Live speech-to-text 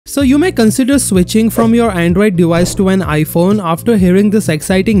So you may consider switching from your Android device to an iPhone after hearing this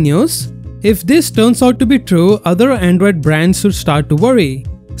exciting news. If this turns out to be true, other Android brands should start to worry.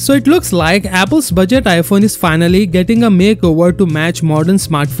 So it looks like Apple's budget iPhone is finally getting a makeover to match modern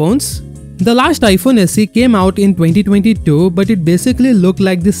smartphones. The last iPhone SE came out in 2022, but it basically looked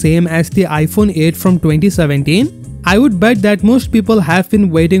like the same as the iPhone 8 from 2017. I would bet that most people have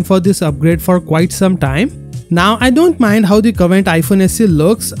been waiting for this upgrade for quite some time. Now, I don't mind how the current iPhone SE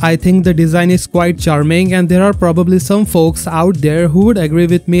looks. I think the design is quite charming and there are probably some folks out there who would agree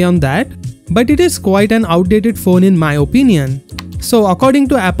with me on that. But it is quite an outdated phone in my opinion. So according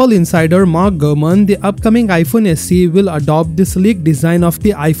to Apple insider Mark Gurman, the upcoming iPhone SE will adopt the sleek design of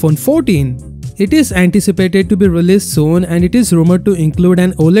the iPhone 14. It is anticipated to be released soon and it is rumored to include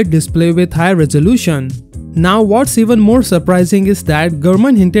an OLED display with high resolution. Now what's even more surprising is that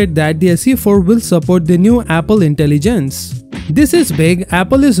Gurman hinted that the SE4 will support the new Apple Intelligence. This is big.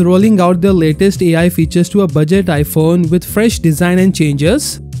 Apple is rolling out their latest AI features to a budget iPhone with fresh design and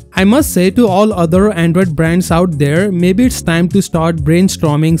changes. I must say to all other Android brands out there, maybe it's time to start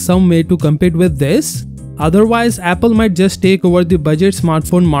brainstorming some way to compete with this. Otherwise, Apple might just take over the budget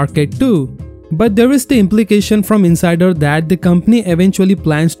smartphone market too. But there is the implication from insider that the company eventually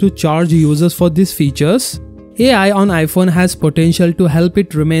plans to charge users for these features. AI on iPhone has potential to help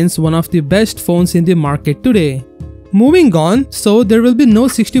it remains one of the best phones in the market today. Moving on, so there will be no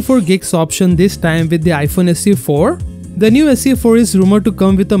 64 gigs option this time with the iPhone SE4. The new SE4 is rumored to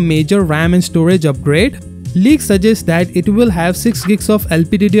come with a major RAM and storage upgrade. Leaks suggest that it will have 6 gigs of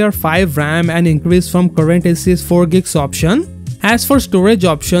LPDDR5 RAM, an increase from current SE's 4 gigs option. As for storage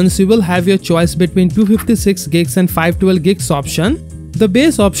options, you will have your choice between 256 gigs and 512 gigs option. The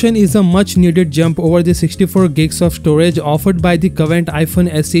base option is a much needed jump over the 64 gigs of storage offered by the current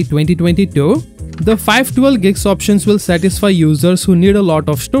iPhone SE 2022. The 512 gigs options will satisfy users who need a lot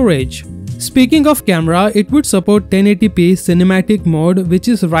of storage. Speaking of camera, it would support 1080p cinematic mode, which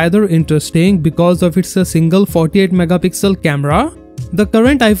is rather interesting because of its a single 48 megapixel camera. The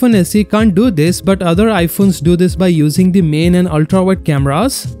current iPhone SE can't do this, but other iPhones do this by using the main and ultra-wide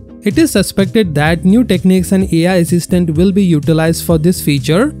cameras. It is suspected that new techniques and AI assistant will be utilized for this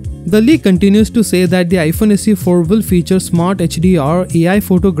feature. The leak continues to say that the iPhone SE4 will feature smart HDR, AI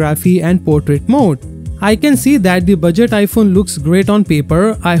photography and portrait mode. I can see that the budget iPhone looks great on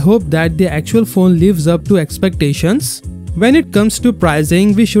paper. I hope that the actual phone lives up to expectations. When it comes to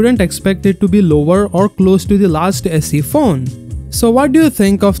pricing, we shouldn't expect it to be lower or close to the last SE phone. So what do you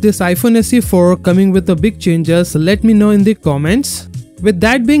think of this iPhone SE4 coming with the big changes? Let me know in the comments. With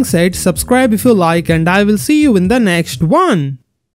that being said, subscribe if you like and I will see you in the next one.